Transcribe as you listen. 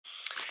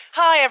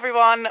Hi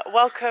everyone,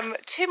 welcome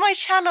to my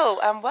channel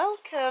and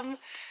welcome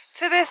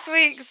to this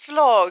week's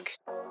vlog.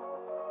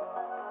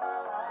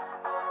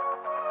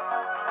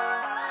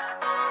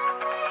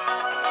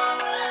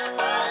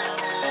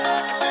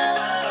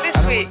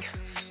 This week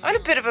I'm in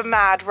a bit of a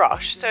mad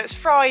rush, so it's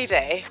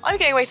Friday. I'm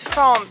going away to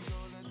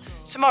France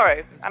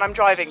tomorrow and I'm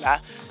driving there,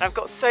 and I've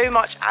got so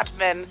much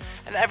admin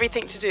and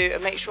everything to do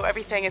and make sure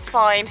everything is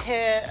fine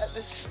here at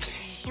the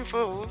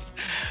stables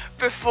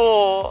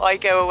before I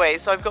go away.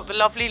 So I've got the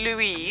lovely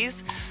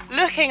Louise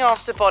looking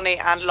after Bonnie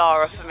and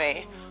Lara for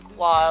me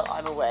while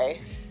I'm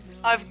away.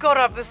 I've got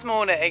up this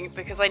morning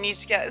because I need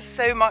to get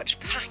so much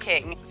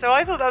packing, so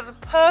I thought that was a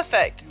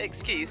perfect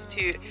excuse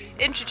to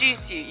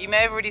introduce you. You may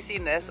have already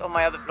seen this on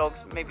my other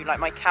vlogs, maybe like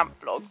my camp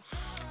vlog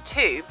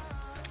too.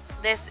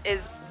 This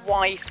is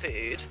Y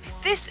Food.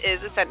 This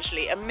is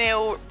essentially a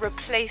meal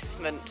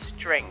replacement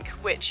drink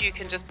which you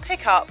can just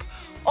pick up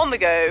on the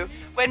go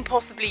when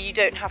possibly you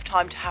don't have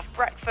time to have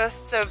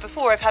breakfast. So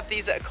before, I've had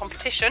these at a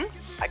competition.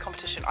 At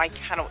competition I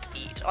cannot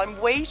eat. I'm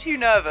way too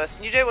nervous,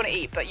 and you don't want to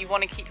eat but you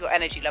want to keep your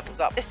energy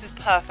levels up. This is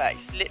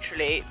perfect,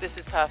 literally this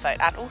is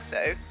perfect, and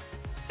also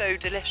so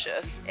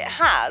delicious. It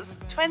has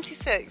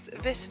 26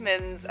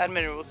 vitamins and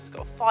minerals. It's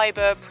got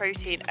fibre,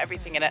 protein,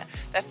 everything in it.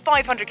 They're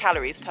 500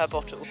 calories per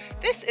bottle.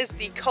 This is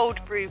the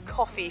cold brew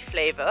coffee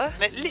flavour,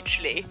 and it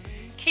literally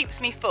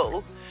keeps me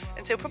full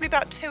until probably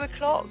about 2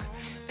 o'clock.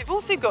 They've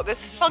also got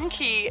this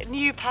funky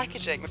new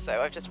packaging,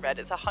 so I've just read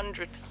it's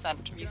 100%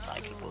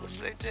 recyclable,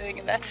 so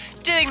doing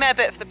their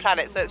bit for the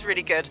planet, so it's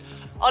really good.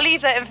 I'll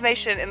leave their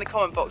information in the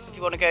comment box if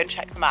you want to go and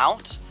check them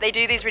out. They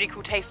do these really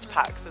cool taste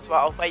packs as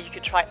well, where you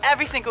can try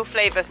every single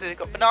flavour. So they've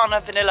got banana,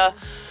 vanilla,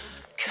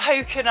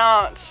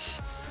 coconut,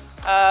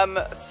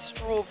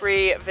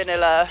 strawberry,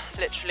 vanilla,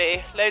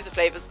 literally loads of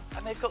flavours,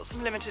 and they've got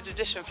some limited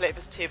edition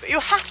flavours too, but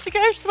you'll have to go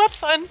to the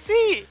website and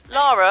see.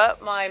 Lara,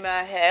 my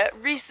mare here,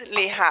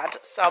 recently had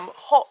some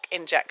hock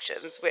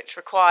injections which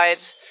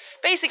required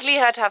basically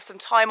her to have some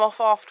time off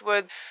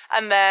afterwards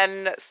and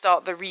then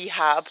start the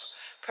rehab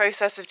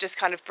process of just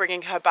kind of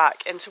bringing her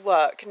back into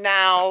work.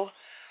 Now,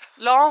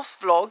 last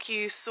vlog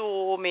you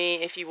saw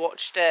me, if you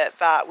watched it,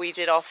 that we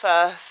did our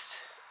first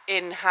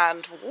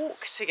in-hand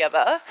walk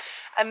together,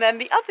 and then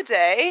the other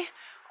day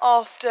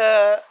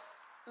after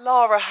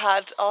Lara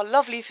had our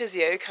lovely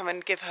physio come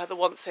and give her the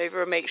once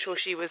over and make sure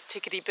she was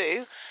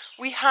tickety-boo,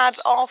 we had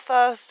our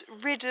first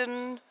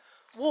ridden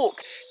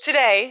walk.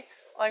 Today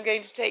I'm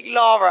going to take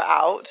Lara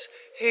out,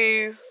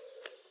 who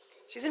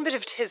she's in a bit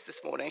of a tiz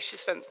this morning. She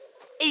spent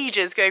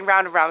ages going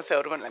round and round the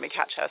field and wouldn't let me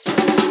catch her.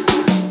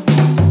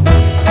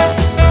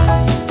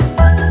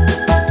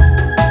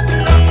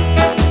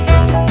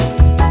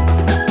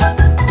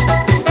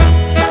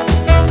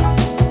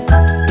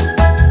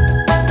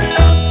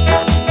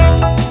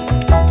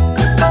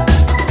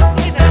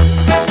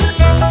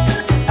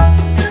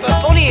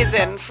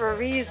 In for a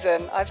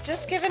reason. I've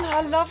just given her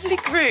a lovely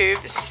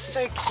groove. She's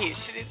so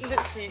cute.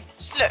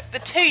 Look, the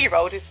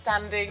 2-year-old is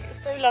standing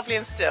so lovely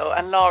and still,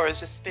 and Lara's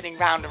just spinning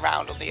round and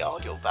round on the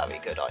yard. You're very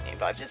good, aren't you?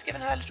 But I've just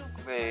given her a little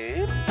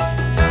groove.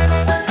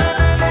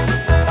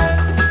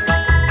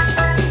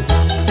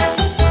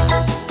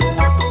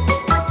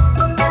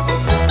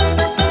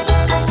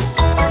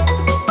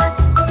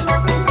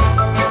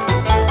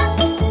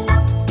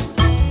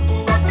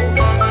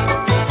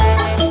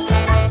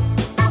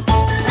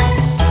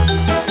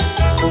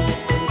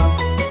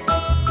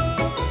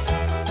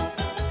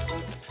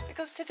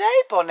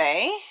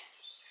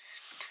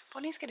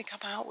 Bonnie's going to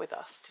come out with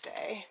us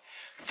today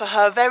for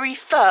her very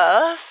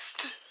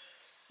first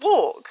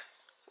walk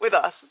with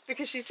us,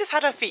 because she's just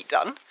had her feet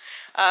done.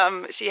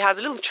 She has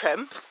a little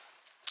trim,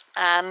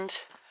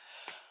 and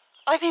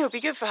I think it would be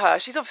good for her.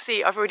 She's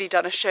obviously, I've already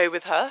done a show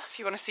with her. If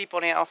you want to see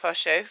Bonnie at our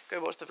first show,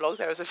 go watch the vlog.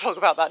 There was a vlog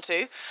about that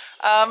too.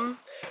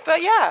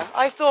 But yeah,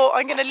 I thought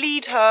I'm going to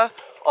lead her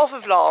off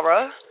of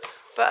Lara,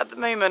 but at the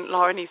moment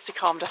Lara needs to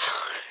calm down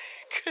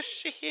because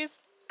she is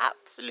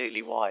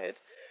absolutely wired.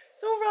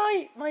 It's all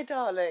right, my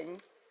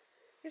darling.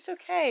 It's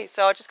okay.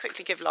 So I'll just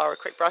quickly give Lara a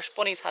quick brush.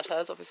 Bonnie's had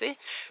hers, obviously.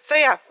 So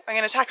yeah, I'm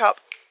going to tack up.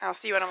 I'll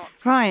see you when I'm on.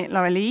 Right,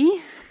 Laraghlee.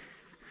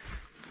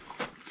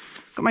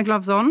 Got my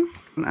gloves on.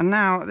 And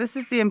now, this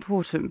is the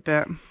important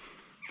bit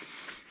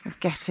of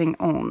getting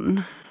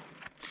on.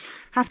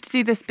 Have to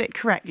do this bit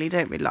correctly,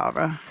 don't we,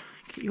 Lara?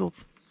 Get your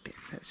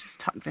bits. Let's just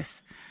tuck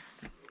this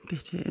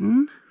bit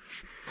in.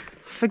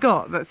 I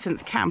forgot that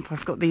since camp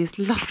I've got these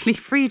lovely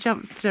free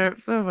jump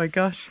stirrups. Oh my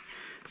gosh.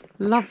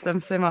 Love them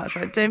so much.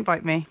 Right, don't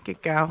bite me.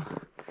 Good girl.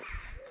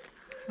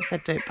 I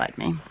said don't bite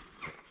me.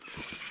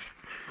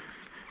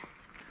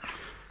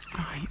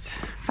 Right.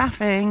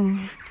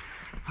 Faffing.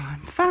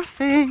 I'm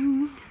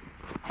faffing.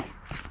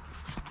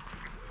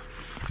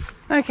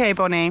 Okay,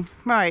 Bonnie.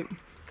 Right.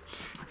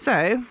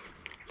 So,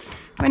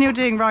 when you're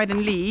doing ride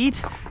and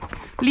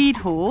lead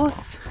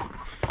horse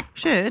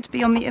should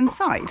be on the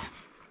inside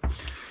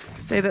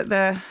so that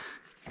they're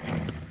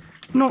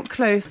not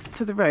close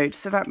to the road.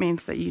 So that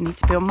means that you need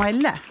to be on my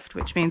left,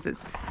 which means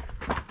it's...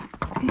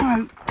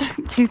 No,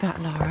 don't do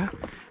that, Lara.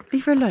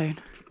 Leave her alone.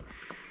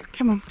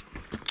 Come on.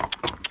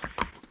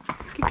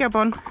 girl,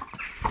 Bon.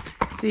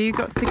 So you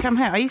got to come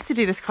here. I used to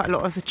do this quite a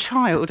lot as a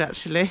child,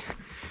 actually.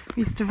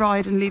 We used to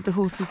ride and lead the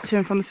horses to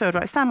and from the field.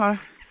 Right, stand, Lara.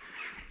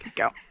 Good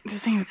girl. The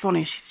thing with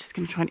Bonnie, she's just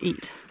going to try and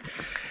eat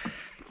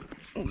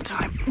all the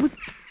time. Whoop.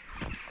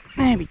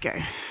 There we go.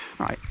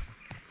 Right.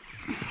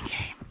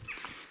 Okay.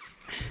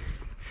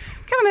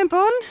 Come on then,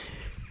 Bon.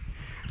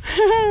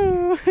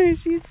 Oh,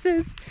 she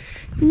says,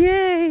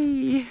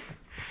 yay.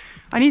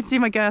 I need to do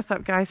my girth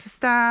up, guys. So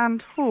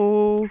stand.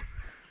 Oh,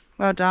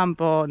 well done,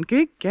 Bon.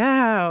 Good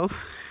girl.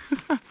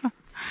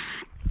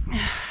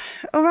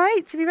 All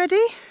right, to be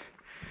ready?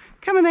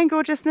 Come on then,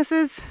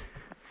 gorgeousnesses.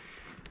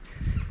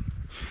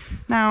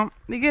 Now,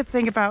 the good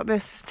thing about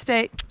this is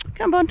today,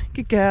 come on,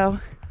 good girl,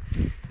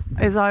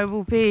 is I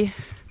will be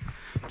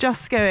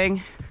just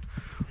going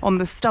on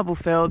the stubble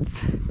fields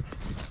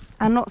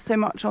and not so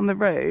much on the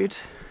road,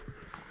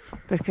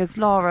 because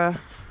because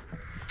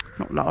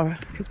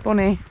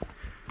Bonnie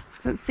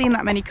hasn't seen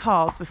that many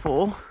cars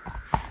before.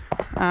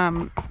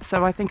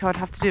 So I think I'd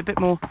have to do a bit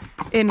more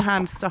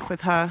in-hand stuff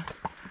with her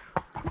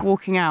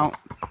walking out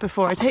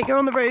before I take her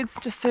on the roads,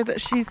 just so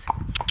that she's...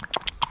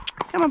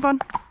 Come on, Bon.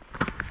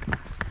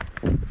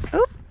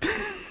 Oh.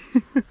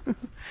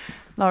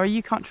 Lara,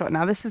 you can't trot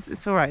now.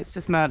 It's all right. It's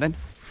just Merlin.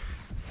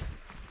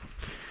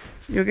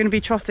 You're going to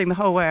be trotting the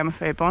whole way, I'm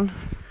afraid, Bon.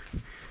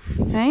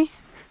 Hey?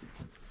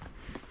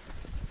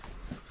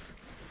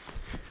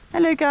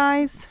 Hello,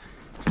 guys.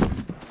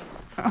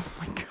 Oh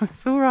my God,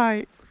 it's all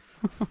right.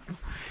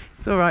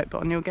 It's all right,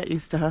 Bon. You'll get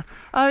used to her.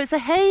 Oh, it's a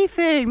hay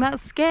thing.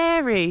 That's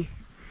scary.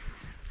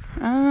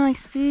 Oh, I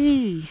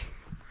see.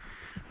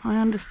 I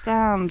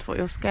understand what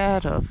you're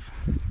scared of.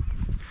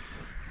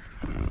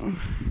 Oh.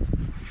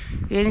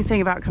 The only thing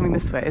about coming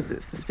this way is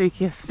it's the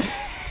spookiest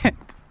bit.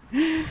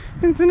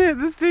 Isn't it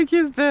the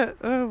spookiest bit?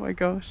 Oh my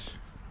gosh.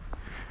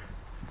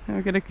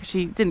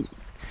 She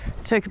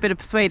took a bit of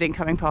persuading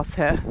coming past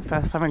here the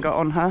first time I got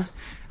on her.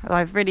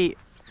 I've really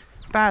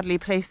badly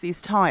placed these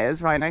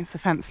tyres right next to the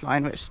fence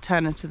line, which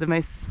turn into the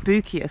most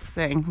spookiest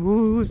thing.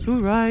 Ooh, it's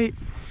all right.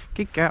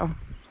 Good girl.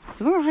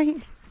 It's all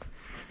right.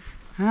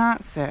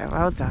 That's it.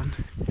 Well done.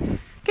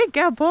 Good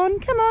girl, Bon.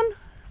 Come on.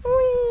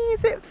 Whee,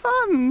 is it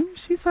fun?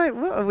 She's like,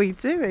 what are we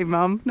doing,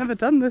 Mum? Never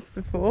done this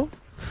before.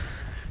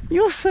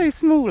 You're so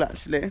small,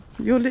 actually.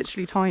 You're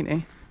literally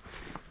tiny.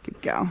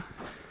 Good girl.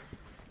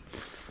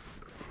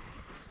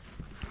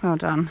 Well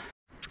done.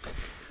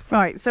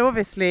 Right, so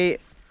obviously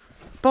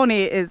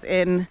Bonnie is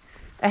in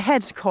a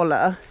head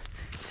collar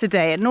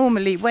today, and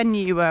normally when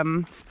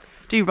you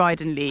do ride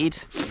and lead,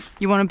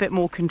 you want a bit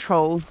more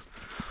control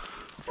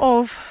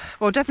of,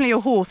 well, definitely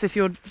your horse if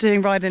you're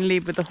doing ride and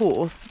lead with the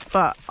horse,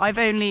 but I've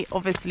only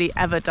obviously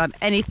ever done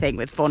anything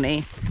with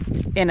Bonnie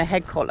in a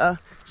head collar.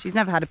 She's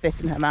never had a bit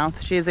in her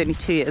mouth. She is only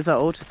 2 years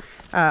old,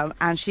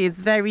 and she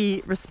is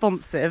very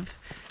responsive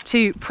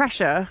to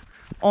pressure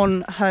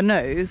on her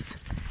nose,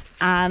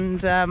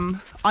 and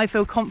I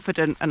feel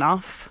confident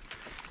enough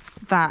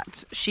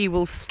that she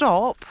will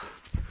stop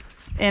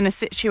in a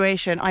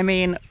situation. I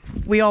mean,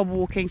 we are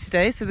walking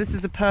today, so this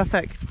is a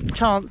perfect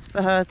chance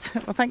for her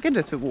to, well, thank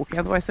goodness we're walking,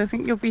 otherwise I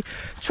think you'll be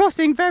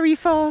trotting very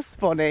fast,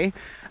 Bonnie.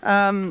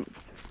 And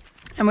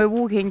we're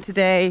walking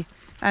today,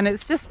 and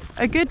it's just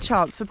a good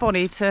chance for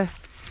Bonnie to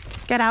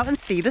get out and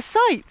see the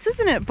sights,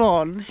 isn't it,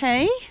 Bon?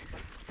 Hey?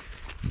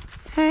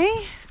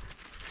 Hey?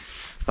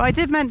 But I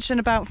did mention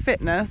about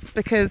fitness,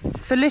 because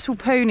for little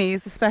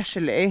ponies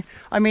especially,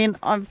 I mean,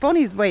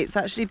 Bonnie's weight's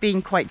actually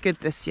been quite good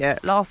this year.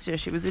 Last year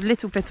she was a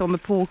little bit on the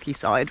porky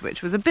side,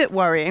 which was a bit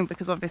worrying,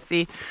 because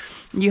obviously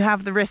you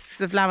have the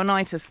risks of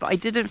laminitis, but I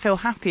didn't feel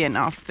happy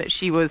enough that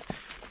she was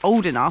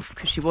old enough,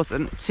 because she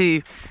wasn't,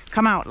 to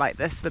come out like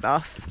this with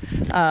us.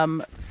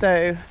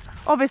 So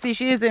obviously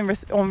she is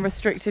on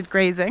restricted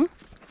grazing,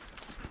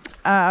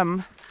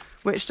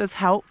 which does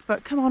help,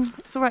 but come on,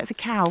 it's all right, it's a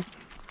cow.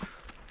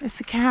 It's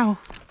a cow.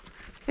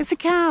 It's a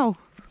cow.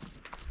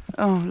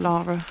 Oh,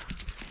 Lara.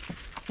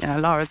 Yeah,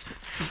 Lara's...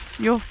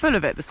 You're full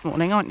of it this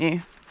morning, aren't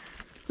you?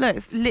 Look,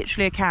 it's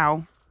literally a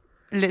cow.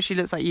 It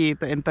literally looks like you,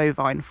 but in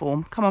bovine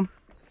form. Come on.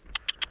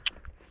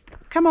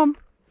 Come on.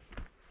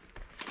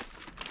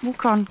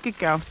 Walk on. Good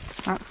girl.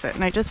 That's it.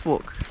 No, just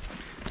walk.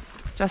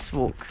 Just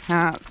walk.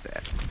 That's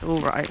it. It's all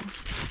right.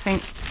 I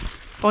think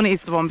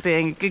Bonnie's the one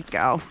being a good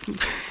girl.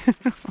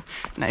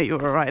 No,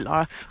 you're all right,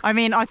 Lara. I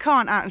mean, I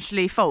can't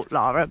actually fault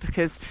Lara,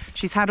 because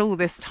she's had all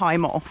this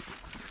time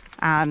off,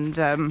 and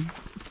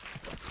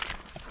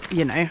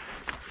you know,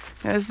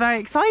 it was very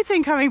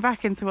exciting coming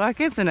back into work,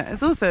 isn't it?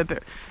 It's also a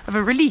bit of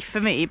a relief for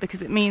me,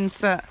 because it means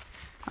that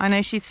I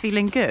know she's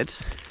feeling good.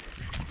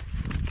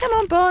 Come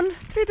on, Bon,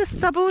 through the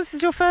stubble. This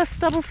is your first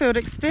stubble field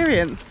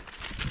experience.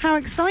 How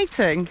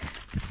exciting.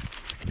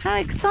 How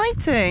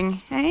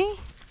exciting, eh?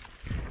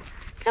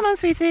 Come on,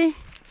 sweetie.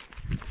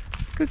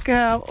 Good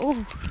girl.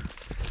 Oh,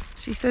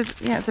 she says,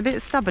 yeah, it's a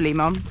bit stubbly,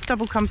 Mum.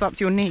 Stubble comes up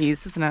to your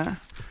knees, isn't it?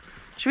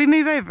 Should we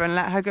move over and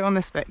let her go on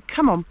this bit?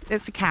 Come on,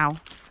 it's a cow.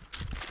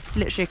 It's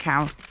literally a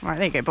cow. Right,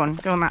 there you go, Bon.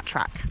 Go on that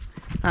track.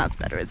 That's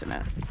better, isn't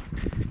it?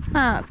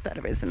 That's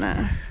better, isn't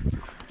it?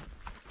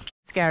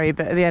 Scary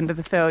bit at the end of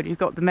the field. You've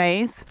got the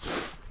maze,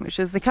 which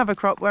is the cover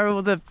crop where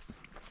all the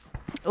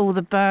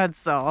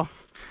birds are.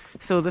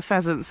 So all the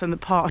pheasants and the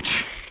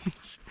partridge.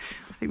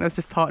 I think there's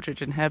just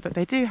partridge in here, but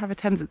they do have a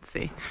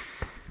tendency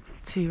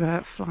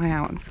to fly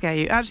out and scare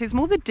you. Actually, it's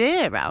more the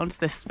deer around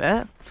this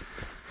bit.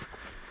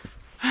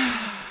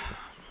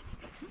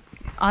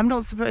 I'm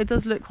not surprised. It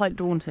does look quite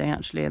daunting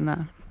actually in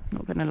there,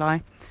 not gonna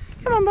lie.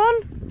 Come on,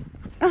 Bon.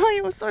 Oh,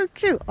 you're so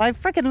cute. I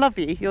freaking love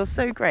you. You're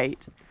so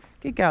great.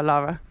 Good girl,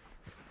 Laragh.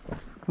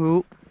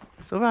 Oh,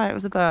 it's all right. It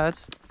was a bird.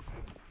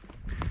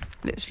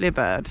 Literally a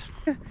bird.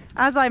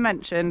 As I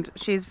mentioned,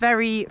 she's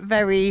very,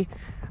 very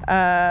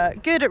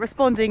good at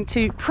responding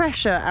to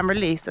pressure and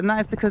release, and that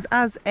is because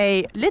as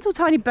a little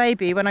tiny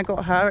baby, when I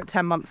got her at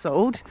 10 months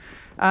old,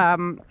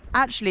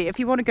 actually, if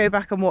you want to go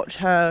back and watch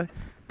her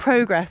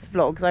progress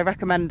vlogs, I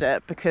recommend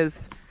it,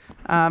 because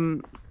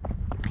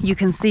you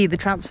can see the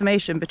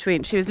transformation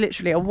between, she was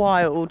literally a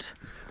wild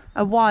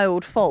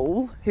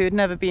foal who had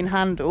never been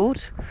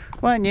handled,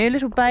 weren't you,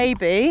 little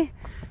baby,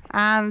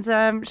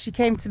 and she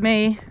came to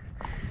me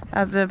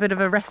as a bit of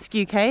a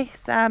rescue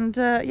case, and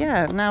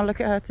yeah, now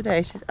look at her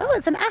today. She's, oh,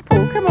 it's an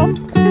apple, come on.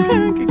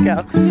 Good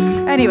girl.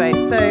 Anyway,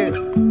 so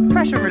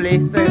pressure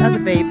release. So as a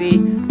baby,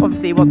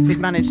 obviously once we'd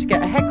managed to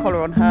get a head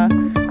collar on her,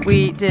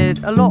 we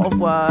did a lot of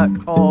work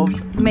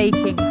of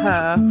making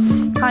her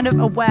kind of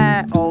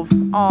aware of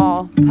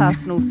our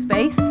personal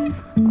space.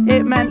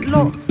 It meant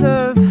lots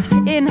of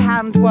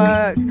in-hand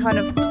work, kind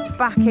of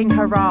backing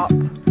her up.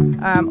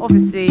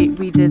 Obviously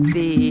we did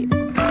the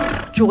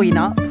join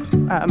up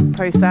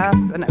process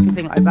and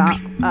everything like that.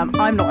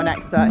 I'm not an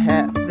expert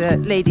here. The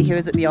lady who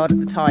was at the yard at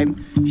the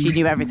time, she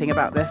knew everything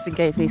about this and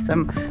gave me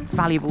some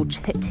valuable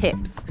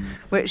tips,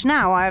 which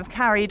now I have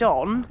carried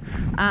on,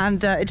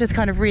 and it just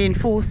kind of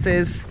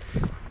reinforces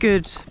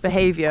good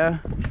behaviour.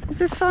 Is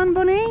this fun,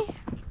 Bonnie?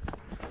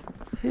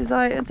 She's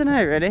like, I don't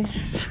know really.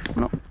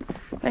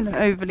 I'm not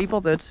overly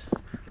bothered.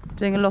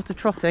 Doing a lot of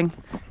trotting.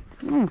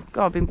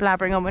 God, I've been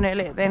blabbering on, we're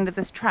nearly at the end of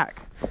this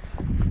track.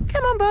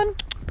 Come on, Bon.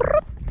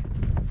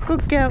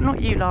 Good girl,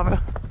 not you,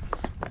 Laragh.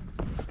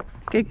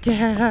 Good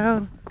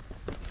girl.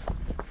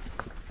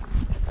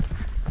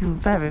 You're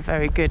very,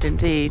 very good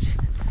indeed.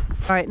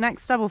 Right,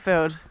 next stubble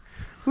field.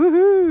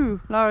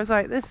 Woohoo! Laragh's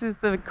like, this is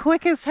the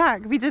quickest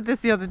hack. We did this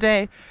the other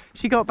day.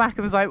 She got back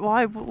and was like,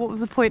 why? What was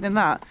the point in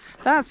that?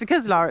 That's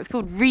because, Laragh, it's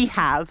called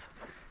rehab,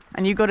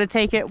 and you've got to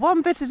take it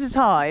one bit at a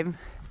time.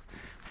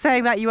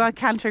 Saying that, you are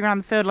cantering around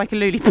the field like a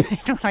lily pin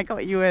when I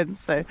got you in,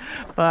 so,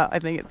 but I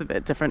think it's a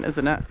bit different,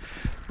 isn't it?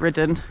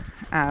 Ridden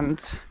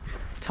and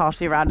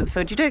tarty around in the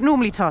field. You don't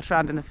normally tart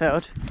around in the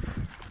field.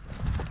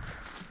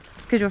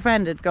 It's because your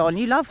friend had gone.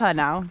 You love her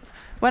now.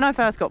 When I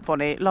first got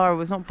Bonnie, Laragh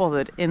was not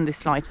bothered in the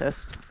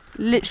slightest.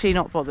 Literally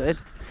not bothered.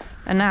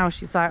 And now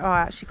she's like, oh,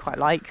 I actually quite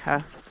like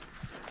her.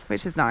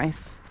 Which is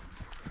nice,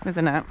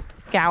 isn't it?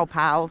 Gal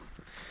pals.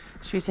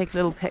 Should we take a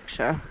little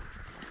picture?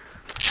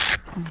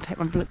 I'm gonna take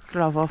my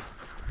glove off.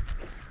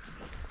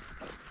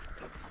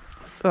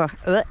 Come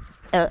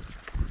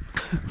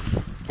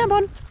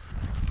on.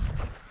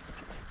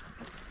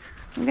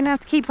 I'm going to have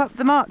to keep up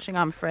the marching,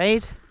 I'm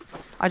afraid.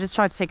 I just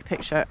tried to take a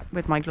picture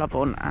with my glove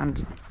on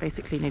and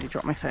basically nearly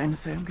dropped my phone,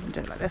 so I'm going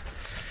to do it like this.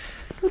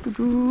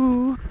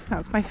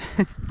 That's my...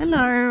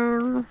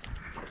 Hello.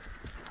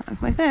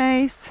 That's my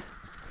face.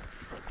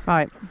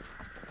 Right.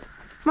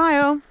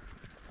 Smile.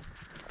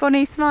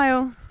 Bonnie,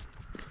 smile.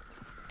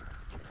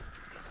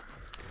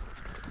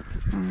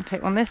 I'll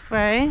take one this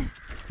way.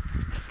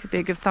 Could be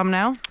a good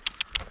thumbnail.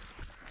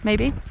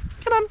 Maybe.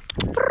 Come on.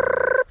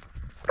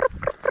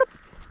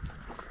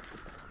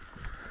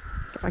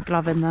 Get my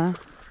glove in there.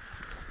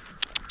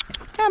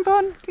 Come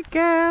on, good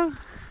girl.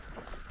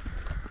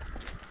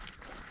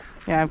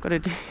 Yeah, I've got to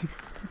do...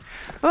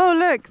 Oh,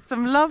 look,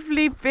 some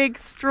lovely big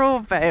straw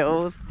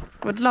bales.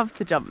 Would love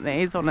to jump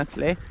these,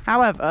 honestly.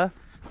 However,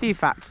 a few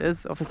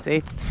factors,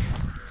 obviously.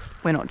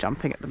 We're not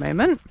jumping at the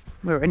moment.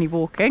 We're only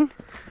walking.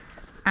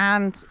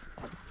 And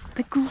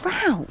the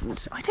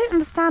ground, I don't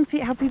understand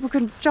how people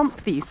can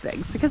jump these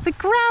things, because the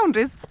ground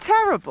is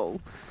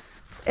terrible.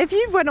 If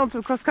you went onto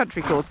a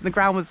cross-country course and the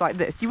ground was like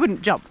this, you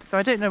wouldn't jump, so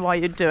I don't know why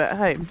you'd do it at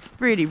home. It's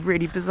really,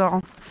 really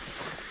bizarre.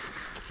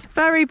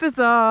 Very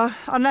bizarre,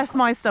 unless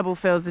my stubble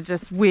fields are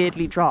just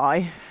weirdly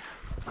dry.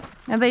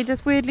 Are they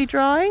just weirdly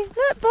dry?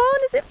 Look, Bon,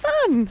 is it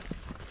fun?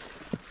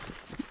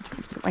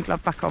 Let's put my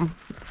glove back on.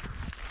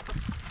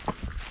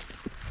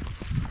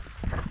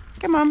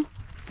 Come on.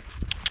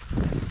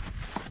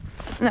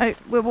 No,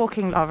 we're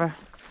walking, Laragh.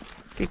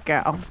 Good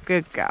girl,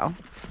 good girl.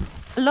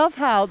 I love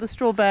how the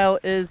straw bale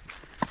is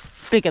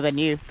bigger than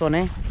you,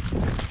 Bonnie.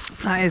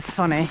 That is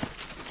funny.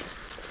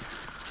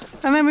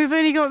 And then we've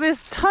only got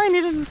this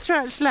tiny little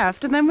stretch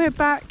left, and then we're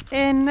back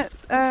in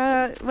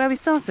where we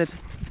started.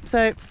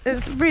 So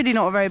it's really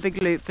not a very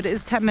big loop, but it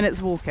is 10 minutes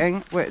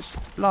walking, which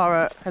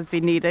Laragh has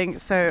been needing.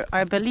 So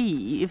I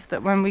believe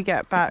that when we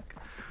get back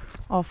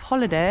off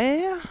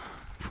holiday,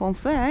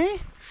 français,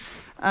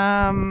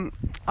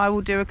 I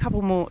will do a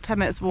couple more 10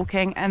 minutes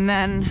walking and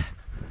then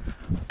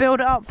build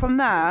it up from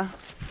there.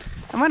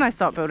 And when I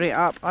start building it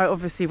up, I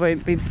obviously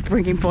won't be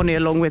bringing Bonnie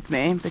along with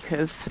me,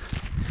 because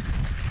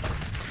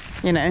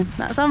You know,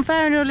 that's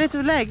unfair on your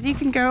little legs. You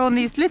can go on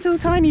these little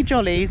tiny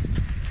jollies,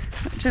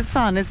 which is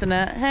fun, isn't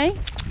it? Hey,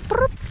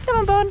 come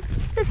on, Bon.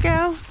 Good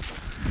girl.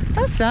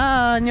 Well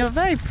done. You're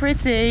very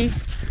pretty.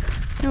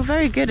 You're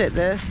very good at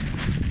this.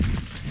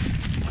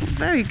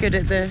 Very good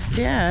at this.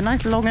 Yeah,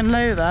 nice long and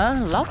low there.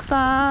 Love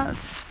that.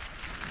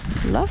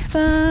 Love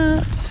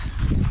that.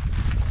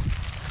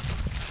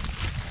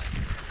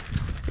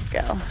 Good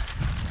girl.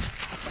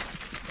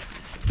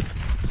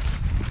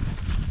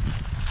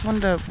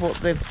 Wonder what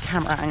the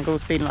camera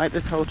angle's been like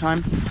this whole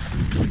time.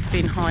 It's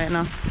been high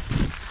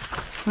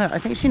enough. No, I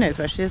think she knows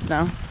where she is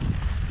now.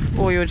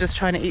 Or you're just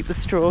trying to eat the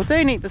straw.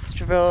 Don't eat the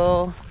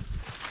straw.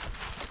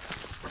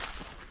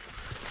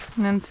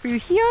 And then through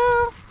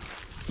here.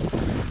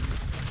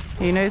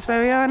 Who knows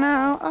where we are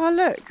now? Oh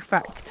look,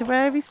 back to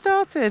where we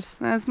started.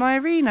 There's my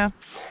arena.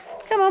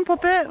 Come on,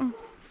 Poppet.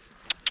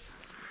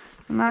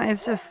 And that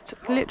is just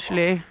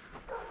literally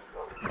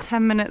a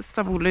 10-minute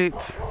double loop.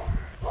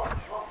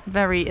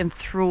 Very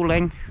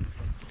enthralling.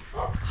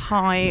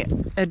 High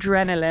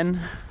adrenaline.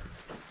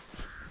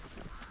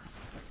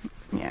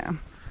 Yeah.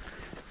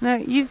 No,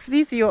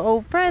 these are your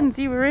old friends.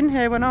 You were in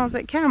here when I was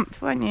at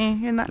camp, weren't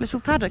you? In that little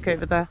paddock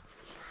over there.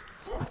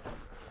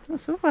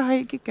 That's all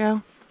right, good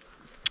girl.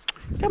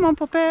 Come on,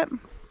 Poppet.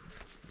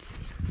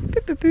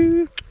 Boo, boo,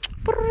 boo.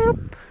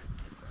 Broop.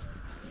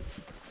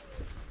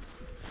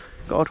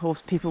 God,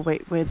 horse people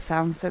make weird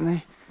sounds, don't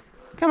they?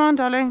 Come on,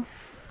 darling.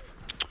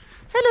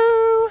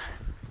 Hello.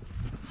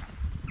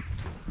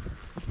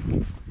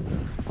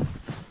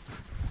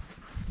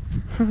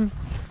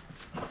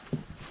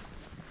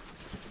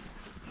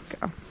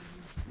 Go.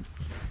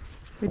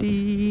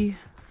 Ready.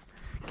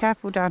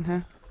 Careful down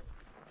here.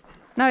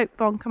 No,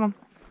 Bon, come on.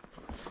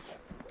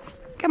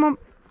 Come on.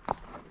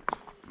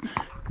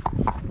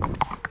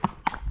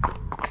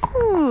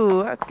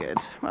 Ooh, that's good.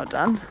 Well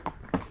done.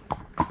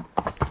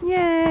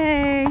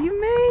 Yay,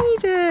 you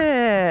made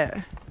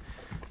it.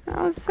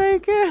 That was so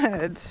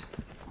good.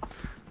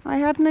 I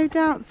had no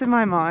doubts in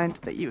my mind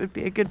that you would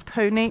be a good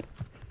pony.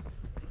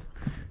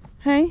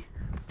 Hey?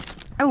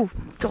 Oh,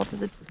 God,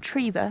 there's a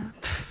tree there.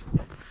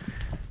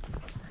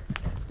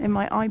 In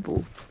my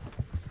eyeball.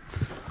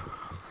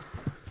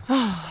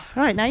 Oh,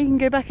 right, now you can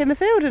go back in the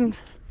field and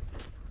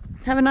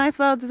have a nice,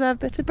 well-deserved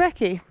bit of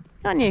brekkie,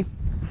 can't you?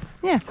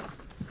 Yeah.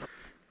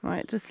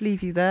 Right, just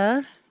leave you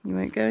there. You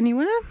won't go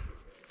anywhere.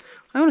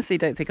 I honestly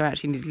don't think I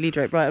actually need a lead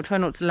rope. Right, I'll try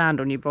not to land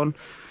on you, Bon.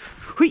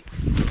 Whee!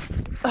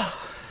 Oh.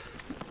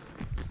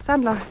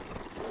 Stand low.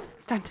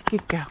 Stand,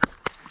 good girl.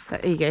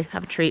 There you go,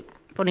 have a treat.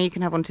 Bonnie, you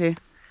can have one too.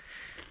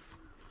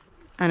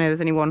 I know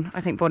there's only one.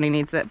 I think Bonnie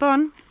needs it.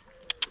 Bon!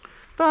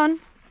 Bon!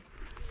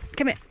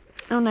 Come here.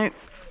 Oh no.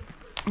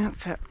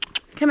 That's it.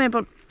 Come here,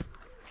 Bon.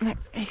 No,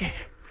 there you go.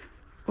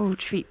 Oh,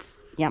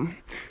 treats. Yum.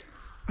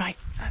 Right,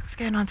 let's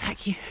go and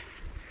untack you.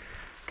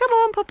 Come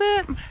on,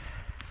 Poppet.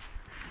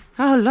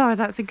 Oh, Laura,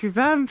 that's a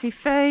grumpy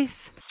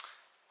face.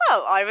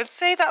 Well, I would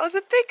say that was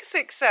a big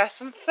success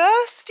and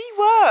thirsty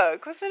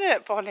work, wasn't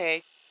it,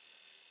 Bonnie?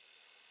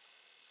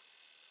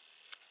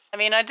 I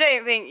mean, I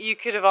don't think you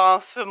could have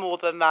asked for more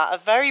than that. A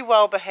very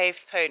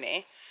well-behaved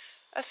pony.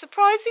 A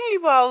surprisingly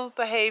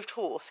well-behaved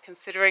horse,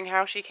 considering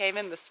how she came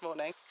in this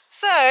morning.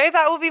 So,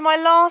 that will be my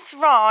last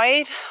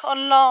ride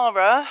on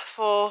Laragh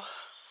for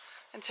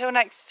until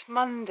next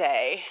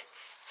Monday.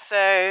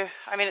 So,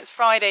 I mean, it's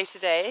Friday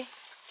today.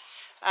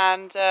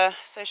 And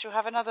so she'll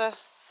have another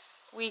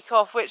week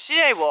off, which, you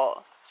know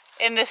what,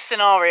 in this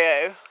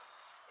scenario,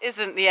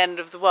 isn't the end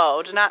of the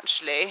world. And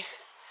actually,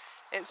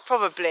 it's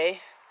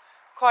probably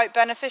quite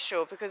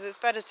beneficial because it's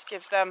better to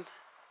give them,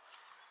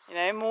 you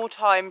know, more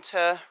time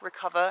to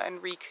recover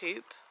and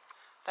recoup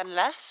than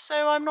less,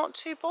 so I'm not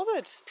too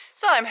bothered.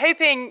 So I'm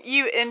hoping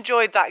you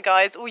enjoyed that,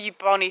 guys, all you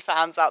Bonnie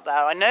fans out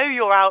there. I know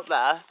you're out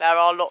there, there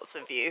are lots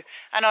of you,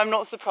 and I'm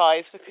not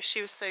surprised because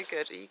she was so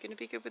good. Are you going to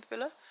be good with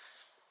Willa?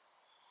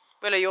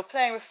 Willa, you're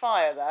playing with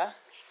fire there.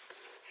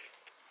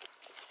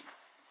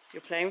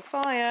 You're playing with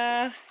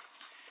fire.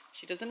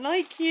 She doesn't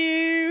like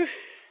you.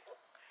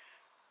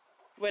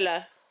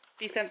 Willa,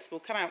 be sensible,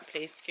 come out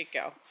please, good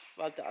girl,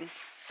 well done.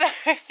 So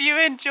if you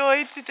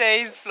enjoyed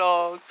today's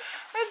vlog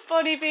with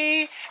Bonnie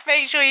B,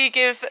 make sure you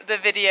give the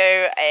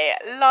video a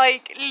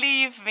like,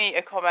 leave me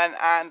a comment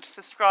and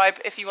subscribe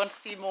if you want to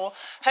see more.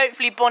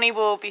 Hopefully Bonnie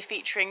will be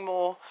featuring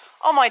more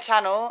on my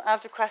channel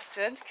as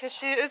requested, because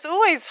she is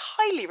always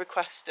highly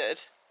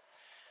requested.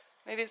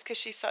 Maybe it's because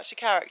she's such a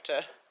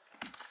character.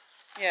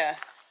 Yeah.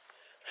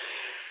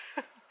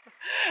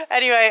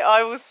 Anyway,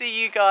 I will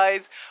see you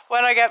guys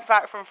when I get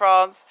back from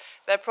France.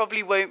 There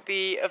probably won't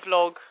be a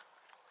vlog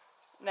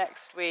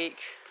next week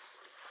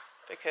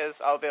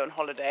because I'll be on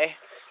holiday.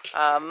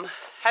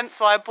 Hence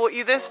why I bought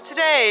you this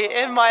today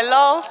in my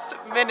last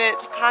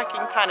minute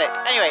packing panic.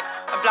 Anyway,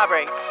 I'm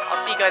blabbering.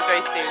 I'll see you guys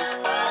very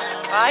soon.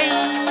 Bye.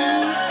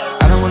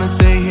 I don't wanna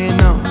stay here,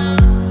 no.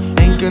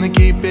 Ain't gonna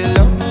keep it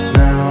low.